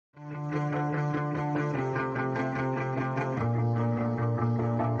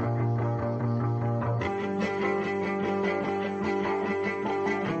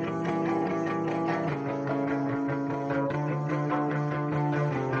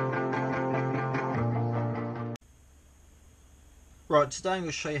Right, today I'm going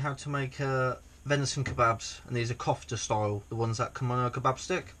to show you how to make venison kebabs, and these are kofta style, the ones that come on a kebab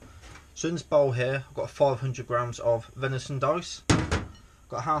stick. So in this bowl here, I've got 500 grams of venison dice,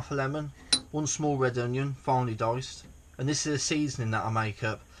 got half a lemon, one small red onion, finely diced, and this is a seasoning that I make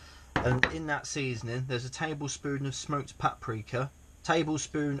up. And in that seasoning, there's a tablespoon of smoked paprika,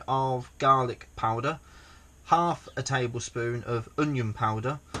 tablespoon of garlic powder, half a tablespoon of onion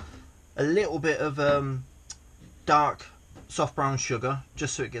powder, a little bit of dark soft brown sugar,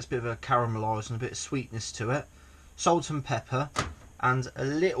 just so it gets a bit of a caramelised and a bit of sweetness to it, salt and pepper, and a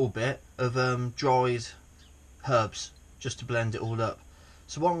little bit of dried herbs, just to blend it all up.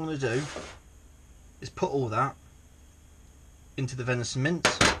 So what I'm going to do is put all that into the venison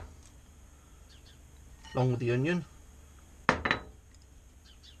mince, along with the onion,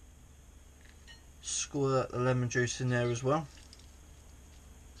 squirt the lemon juice in there as well,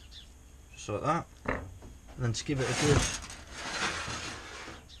 just like that, and then to give it a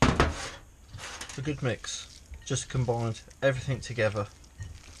good mix, just combined everything together.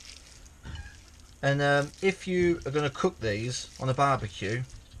 And if you are going to cook these on a barbecue,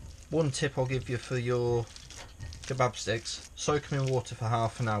 one tip I'll give you for your kebab sticks: soak them in water for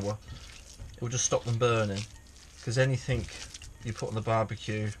half an hour. It will just stop them burning, because anything you put on the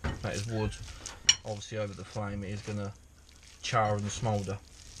barbecue that is wood, obviously over the flame, it is going to char and smoulder.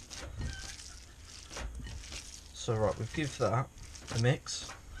 So right, we've give that a mix.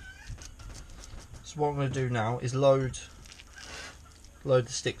 So what I'm going to do now is load the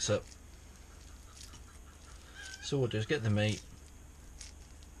sticks up. So what we'll do is get the meat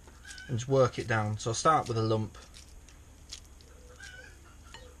and just work it down. So I'll start with a lump,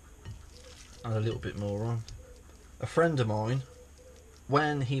 and a little bit more on. A friend of mine,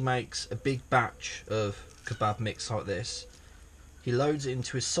 when he makes a big batch of kebab mix like this, he loads it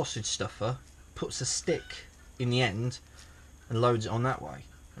into his sausage stuffer, puts a stick in the end and loads it on that way.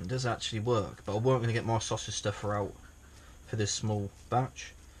 And it does actually work, but I weren't going to get my sausage stuffer out for this small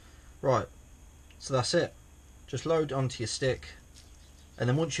batch. Right, so that's it. Just load it onto your stick, and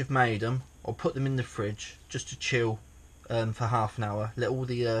then once you've made them, I'll put them in the fridge just to chill for half an hour. Let all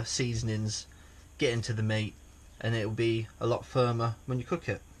the seasonings get into the meat, and it will be a lot firmer when you cook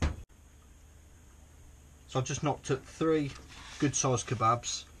it. So I've just knocked up 3 good sized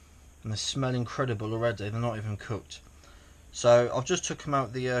kebabs, and they smell incredible already. They're not even cooked. So I've just took them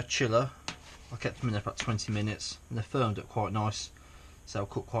out the chiller. I kept them in there for about 20 minutes, and they're firmed up quite nice, so they'll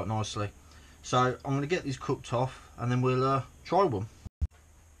cook quite nicely. So I'm going to get these cooked off, and then we'll try one.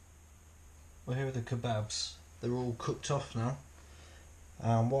 Well, here are the kebabs. They're all cooked off now.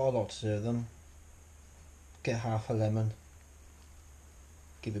 And what I like to do with them, get half a lemon,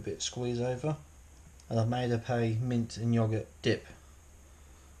 give a bit of squeeze over, and I've made up a mint and yoghurt dip.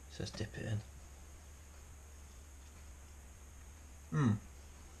 So let's dip it in.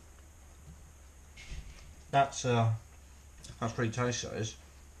 That's pretty tasty, that is.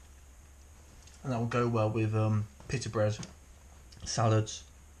 And that will go well with pita bread, salads,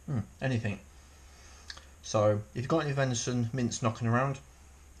 anything. So if you've got any venison mince knocking around,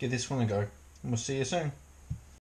 give this one a go, and we'll see you soon.